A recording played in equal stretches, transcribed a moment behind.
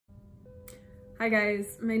Hi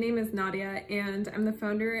guys, my name is Nadia and I'm the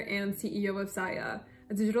founder and CEO of Zaya,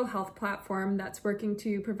 a digital health platform that's working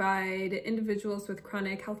to provide individuals with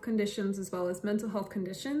chronic health conditions as well as mental health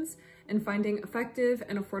conditions and finding effective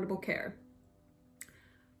and affordable care.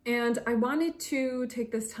 And I wanted to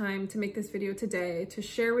take this time to make this video today to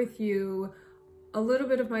share with you a little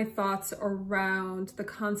bit of my thoughts around the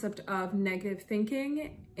concept of negative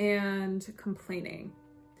thinking and complaining.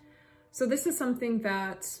 So this is something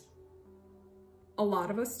that a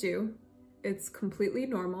lot of us do. It's completely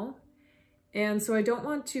normal. And so I don't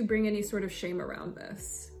want to bring any sort of shame around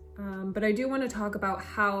this. But I do want to talk about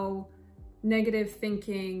how negative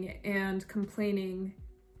thinking and complaining,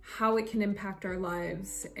 how it can impact our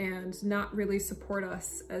lives and not really support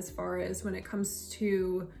us as far as when it comes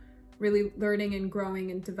to really learning and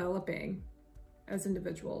growing and developing as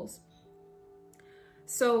individuals.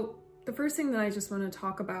 So the first thing that I just want to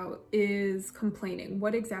talk about is complaining.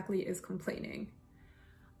 What exactly is complaining?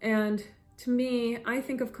 And to me, I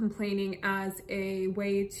think of complaining as a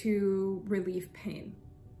way to relieve pain.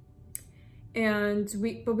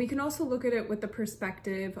 But we can also look at it with the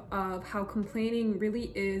perspective of how complaining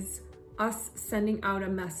really is us sending out a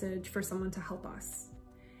message for someone to help us.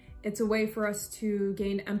 It's a way for us to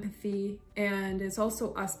gain empathy, and it's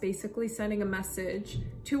also us basically sending a message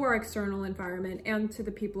to our external environment and to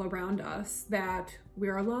the people around us that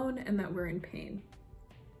we're alone and that we're in pain.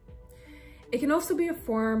 It can also be a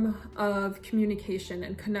form of communication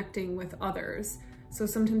and connecting with others. So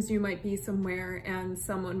sometimes you might be somewhere and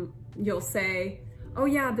you'll say, oh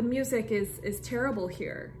yeah, the music is terrible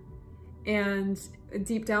here. And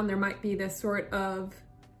deep down there might be this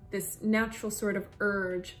natural sort of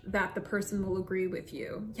urge that the person will agree with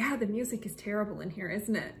you. Yeah, the music is terrible in here,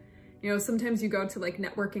 isn't it? You know, sometimes you go to like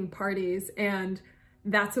networking parties and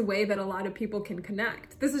that's a way that a lot of people can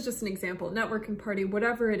connect. This is just an example, networking party,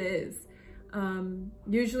 whatever it is.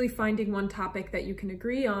 Usually finding one topic that you can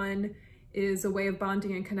agree on is a way of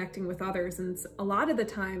bonding and connecting with others. And a lot of the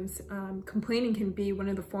times, complaining can be one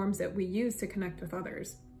of the forms that we use to connect with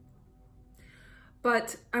others.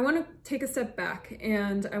 But I want to take a step back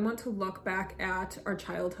and I want to look back at our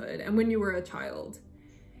childhood and when you were a child.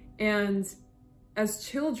 And as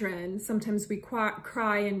children, sometimes we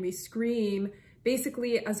cry and we scream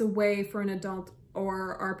basically as a way for an adult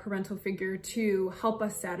or our parental figure to help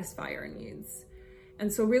us satisfy our needs.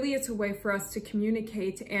 And so really it's a way for us to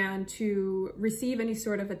communicate and to receive any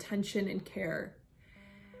sort of attention and care.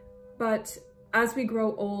 But as we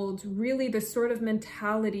grow old, really this sort of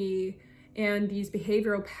mentality and these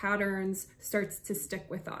behavioral patterns starts to stick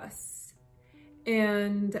with us.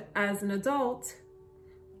 And as an adult,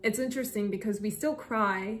 it's interesting because we still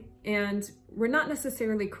cry and we're not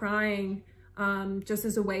necessarily crying just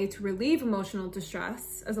as a way to relieve emotional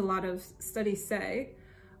distress, as a lot of studies say,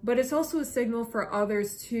 but it's also a signal for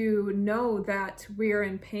others to know that we're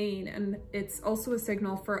in pain. And it's also a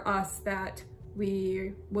signal for us that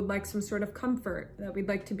we would like some sort of comfort, that we'd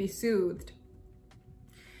like to be soothed.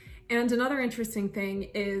 And another interesting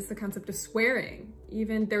thing is the concept of swearing.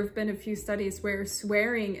 Even there have been a few studies where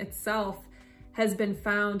swearing itself has been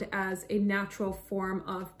found as a natural form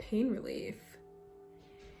of pain relief.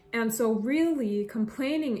 And so really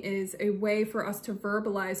complaining is a way for us to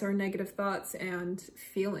verbalize our negative thoughts and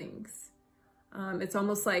feelings. It's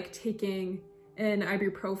almost like taking an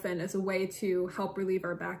ibuprofen as a way to help relieve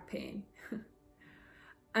our back pain.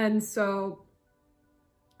 And so,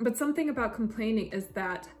 but something about complaining is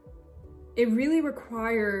that it really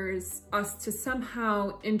requires us to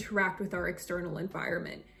somehow interact with our external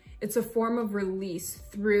environment. It's a form of release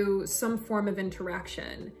through some form of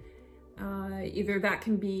interaction. Either that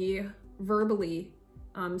can be verbally,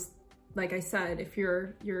 like I said, if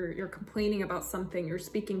you're complaining about something, you're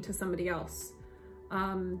speaking to somebody else.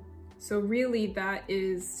 So really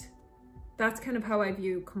that's kind of how I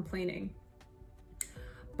view complaining.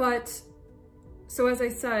 But so as I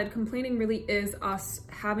said, complaining really is us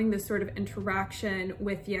having this sort of interaction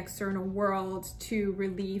with the external world to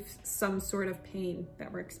relieve some sort of pain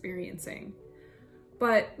that we're experiencing.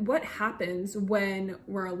 But what happens when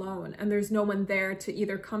we're alone and there's no one there to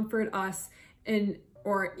either comfort us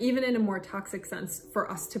or even in a more toxic sense for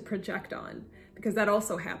us to project on, because that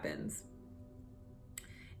also happens.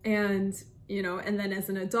 And, you know, and then as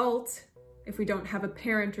an adult, if we don't have a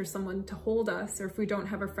parent or someone to hold us, or if we don't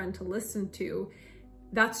have a friend to listen to,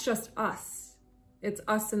 that's just us. It's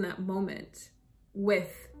us in that moment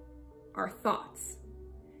with our thoughts.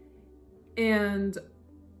 And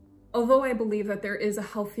although I believe that there is a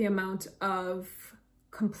healthy amount of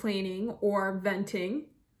complaining or venting,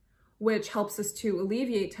 which helps us to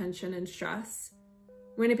alleviate tension and stress,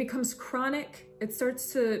 When it becomes chronic, it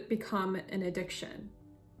starts to become an addiction.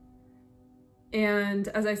 And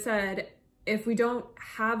as I said, if we don't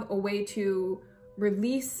have a way to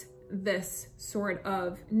release this sort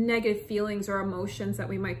of negative feelings or emotions that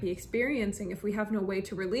we might be experiencing, if we have no way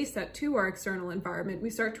to release that to our external environment,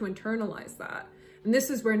 we start to internalize that. And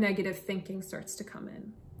this is where negative thinking starts to come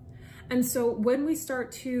in. And so when we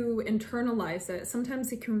start to internalize it,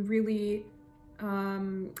 sometimes it can really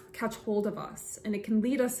catch hold of us, and it can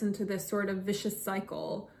lead us into this sort of vicious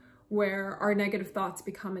cycle where our negative thoughts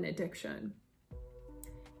become an addiction.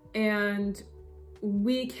 And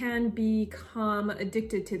we can become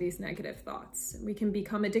addicted to these negative thoughts. We can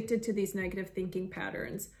become addicted to these negative thinking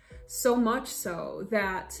patterns, so much so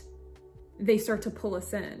that they start to pull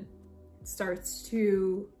us in. It starts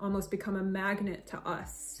to almost become a magnet to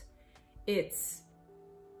us. It's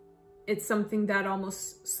something that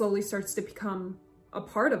almost slowly starts to become a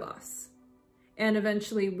part of us. And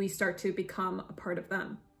eventually we start to become a part of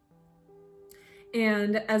them.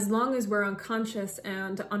 And as long as we're unconscious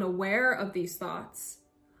and unaware of these thoughts,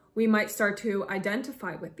 we might start to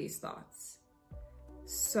identify with these thoughts.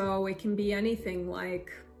 So it can be anything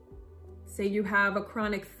like, say you have a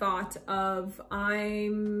chronic thought of,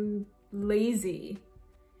 I'm lazy.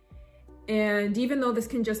 And even though this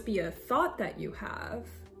can just be a thought that you have,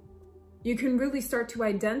 you can really start to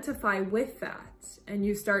identify with that, and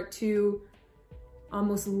you start to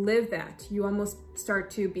almost live that. You almost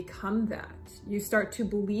start to become that. You start to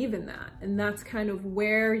believe in that. And that's kind of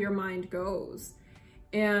where your mind goes.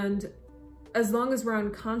 And as long as we're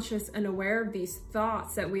unconscious and aware of these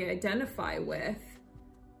thoughts that we identify with,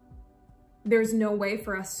 there's no way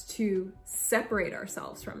for us to separate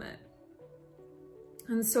ourselves from it.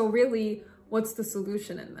 And so really, what's the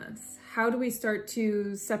solution in this? How do we start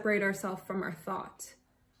to separate ourselves from our thought,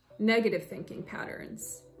 negative thinking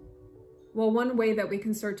patterns? Well, one way that we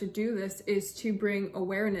can start to do this is to bring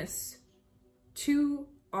awareness to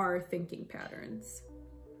our thinking patterns.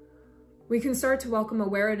 We can start to welcome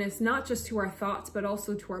awareness not just to our thoughts, but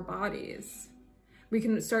also to our bodies. We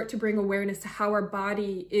can start to bring awareness to how our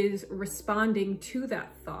body is responding to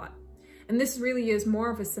that thought. And this really is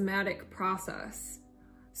more of a somatic process.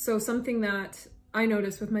 So something that I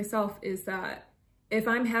notice with myself is that if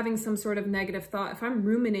I'm having some sort of negative thought, if I'm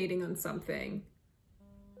ruminating on something,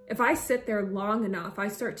 if I sit there long enough, I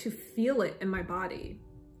start to feel it in my body.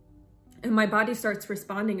 And my body starts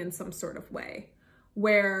responding in some sort of way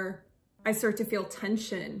where I start to feel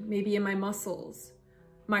tension, maybe in my muscles.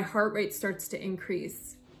 My heart rate starts to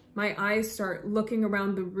increase. My eyes start looking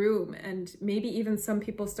around the room, and maybe even some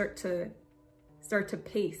people start to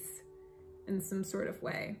pace in some sort of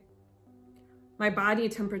way. My body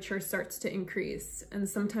temperature starts to increase, and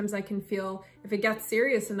sometimes I can feel, if it gets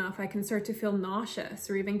serious enough, I can start to feel nauseous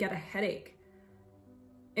or even get a headache.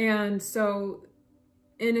 And so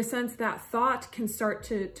in a sense, that thought can start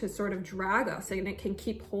to sort of drag us, and it can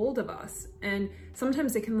keep hold of us. And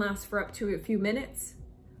sometimes it can last for up to a few minutes.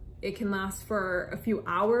 It can last for a few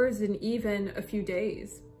hours and even a few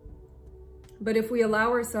days. But if we allow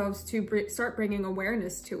ourselves to start bringing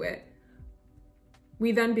awareness to it,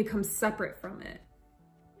 we then become separate from it.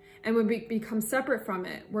 And when we become separate from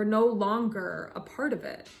it, we're no longer a part of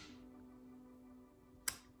it.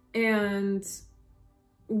 And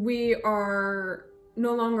we are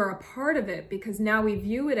no longer a part of it because now we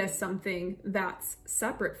view it as something that's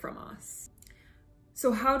separate from us.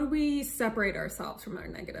 So how do we separate ourselves from our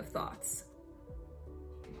negative thoughts?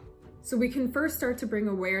 So we can first start to bring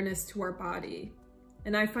awareness to our body.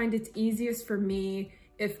 And I find it's easiest for me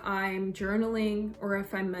if I'm journaling or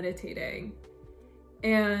if I'm meditating.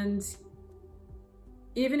 And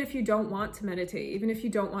even if you don't want to meditate, even if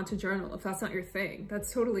you don't want to journal, if that's not your thing,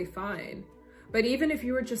 that's totally fine. But even if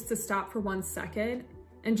you were just to stop for 1 second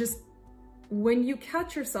and just, when you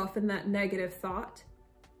catch yourself in that negative thought,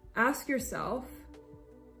 ask yourself,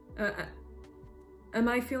 am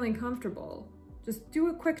I feeling comfortable? Just do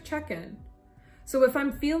a quick check-in. So if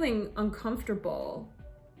I'm feeling uncomfortable,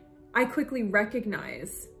 I quickly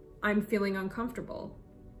recognize I'm feeling uncomfortable.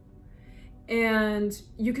 And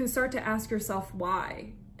you can start to ask yourself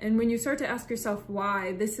why. And when you start to ask yourself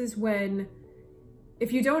why, this is when,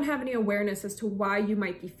 if you don't have any awareness as to why you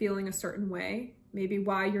might be feeling a certain way, maybe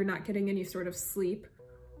why you're not getting any sort of sleep,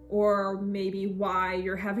 or maybe why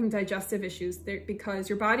you're having digestive issues, because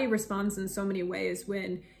your body responds in so many ways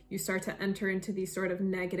when you start to enter into these sort of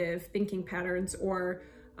negative thinking patterns or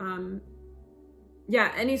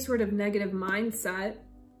any sort of negative mindset,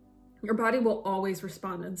 your body will always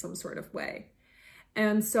respond in some sort of way.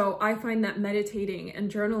 And so I find that meditating and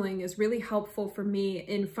journaling is really helpful for me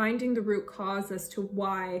in finding the root cause as to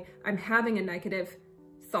why I'm having a negative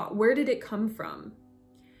thought? Where did it come from?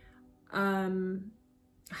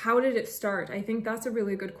 How did it start? I think that's a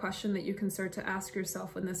really good question that you can start to ask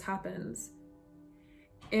yourself when this happens.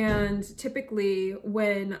 And typically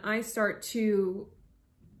when I start to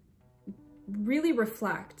really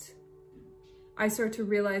reflect, I start to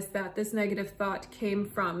realize that this negative thought came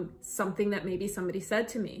from something that maybe somebody said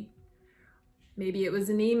to me. Maybe it was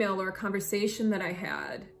an email or a conversation that I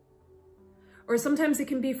had. Or sometimes it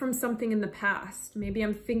can be from something in the past. Maybe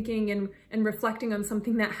I'm thinking and reflecting on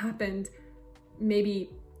something that happened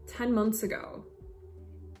maybe 10 months ago.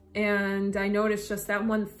 And I noticed just that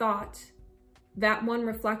one thought, that one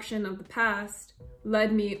reflection of the past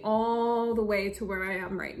led me all the way to where I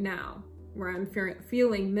am right now, where I'm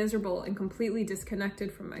feeling miserable and completely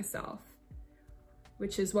disconnected from myself,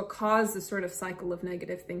 which is what caused the sort of cycle of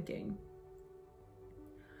negative thinking.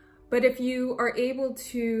 But if you are able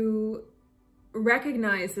to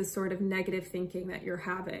recognize this sort of negative thinking that you're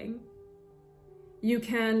having, you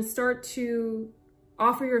can start to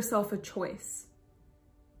offer yourself a choice.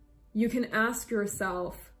 You can ask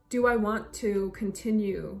yourself, do I want to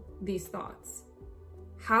continue these thoughts?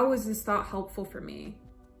 How is this thought helpful for me?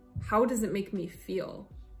 How does it make me feel?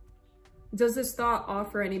 Does this thought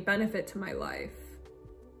offer any benefit to my life?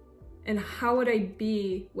 And how would I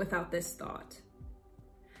be without this thought?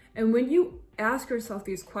 And when you ask yourself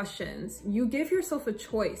these questions, you give yourself a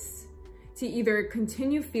choice to either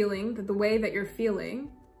continue feeling the way that you're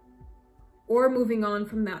feeling, or moving on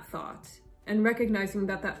from that thought and recognizing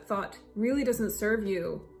that that thought really doesn't serve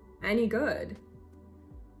you any good.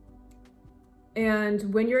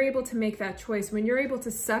 And when you're able to make that choice, when you're able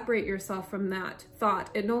to separate yourself from that thought,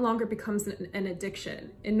 it no longer becomes an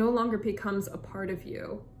addiction. It no longer becomes a part of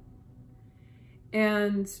you.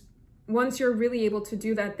 And once you're really able to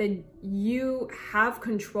do that, then you have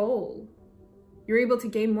control. You're able to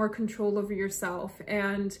gain more control over yourself,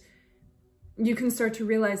 and you can start to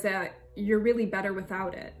realize that you're really better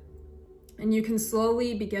without it. And you can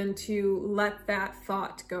slowly begin to let that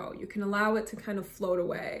thought go. You can allow it to kind of float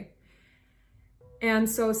away. And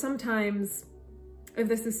so sometimes, if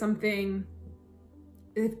this is something,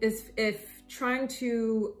 if trying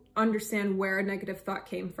to understand where a negative thought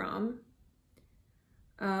came from,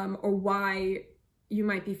 or why you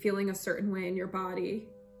might be feeling a certain way in your body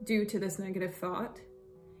due to this negative thought,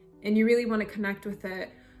 and you really want to connect with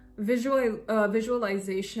it,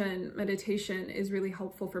 visualization meditation is really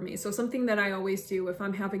helpful for me. So something that I always do if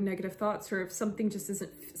I'm having negative thoughts, or if something just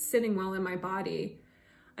isn't sitting well in my body,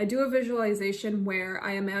 I do a visualization where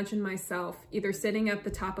I imagine myself either sitting at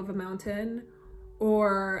the top of a mountain,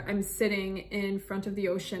 or I'm sitting in front of the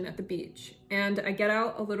ocean at the beach. And I get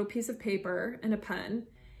out a little piece of paper and a pen,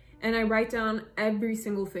 and I write down every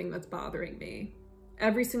single thing that's bothering me,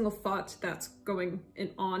 every single thought that's going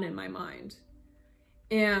on in my mind.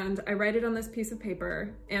 And I write it on this piece of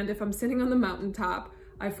paper, and if I'm sitting on the mountaintop,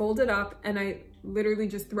 I fold it up and I literally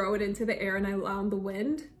just throw it into the air, and I allow the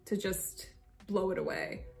wind to just blow it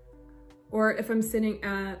away. Or if I'm sitting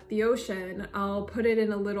at the ocean, I'll put it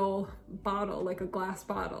in a little bottle, like a glass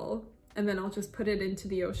bottle, and then I'll just put it into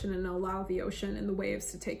the ocean and allow the ocean and the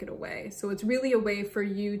waves to take it away. So it's really a way for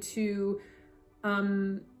you to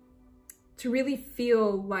really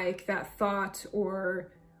feel like that thought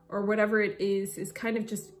or whatever it is kind of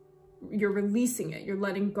just, you're releasing it, you're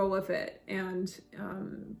letting go of it. And,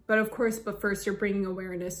 but first you're bringing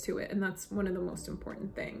awareness to it. And that's one of the most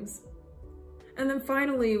important things. And then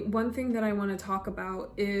finally, one thing that I want to talk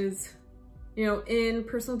about is, in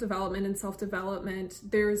personal development and self-development,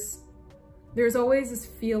 there's always this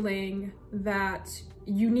feeling that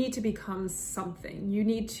you need to become something. You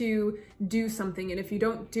need to do something. And if you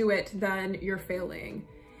don't do it, then you're failing.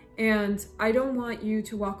 And I don't want you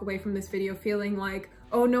to walk away from this video feeling like,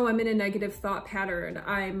 oh no, I'm in a negative thought pattern,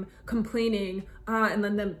 I'm complaining, and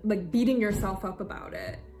then like beating yourself up about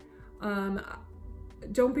it.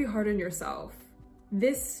 Don't be hard on yourself.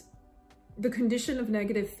 The condition of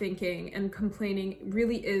negative thinking and complaining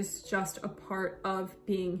really is just a part of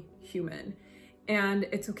being human. And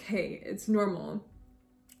it's okay, it's normal.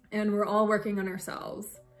 And we're all working on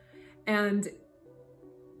ourselves. And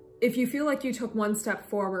if you feel like you took one step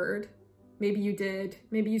forward, maybe you did,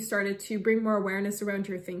 maybe you started to bring more awareness around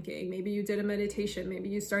your thinking, maybe you did a meditation, maybe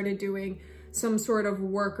you started doing some sort of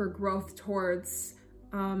work or growth towards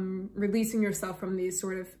releasing yourself from these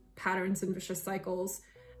sort of patterns and vicious cycles.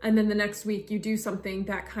 And then the next week you do something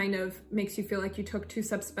that kind of makes you feel like you took 2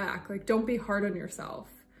 steps back. Like, don't be hard on yourself.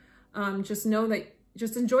 Just know that,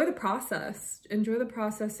 just enjoy the process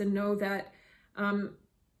and know that,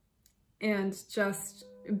 and just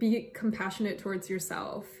be compassionate towards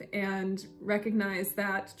yourself and recognize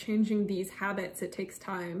that changing these habits, it takes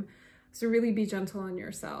time. So really be gentle on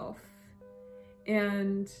yourself.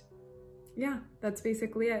 And yeah, that's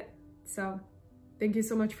basically it. So thank you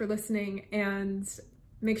so much for listening, and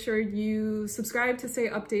make sure you subscribe to stay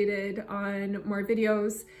updated on more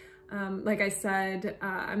videos. Like I said,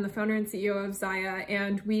 I'm the founder and CEO of Zaya,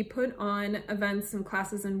 and we put on events and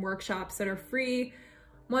classes and workshops that are free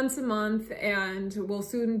once a month, and we'll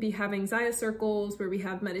soon be having Zaya circles where we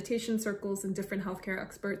have meditation circles and different healthcare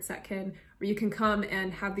experts where you can come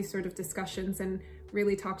and have these sort of discussions and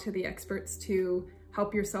really talk to the experts to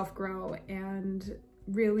help yourself grow and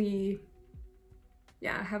really,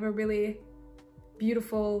 yeah, have a really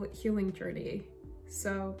beautiful healing journey.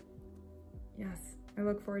 So yes, I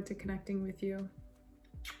look forward to connecting with you.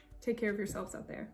 Take care of yourselves out there.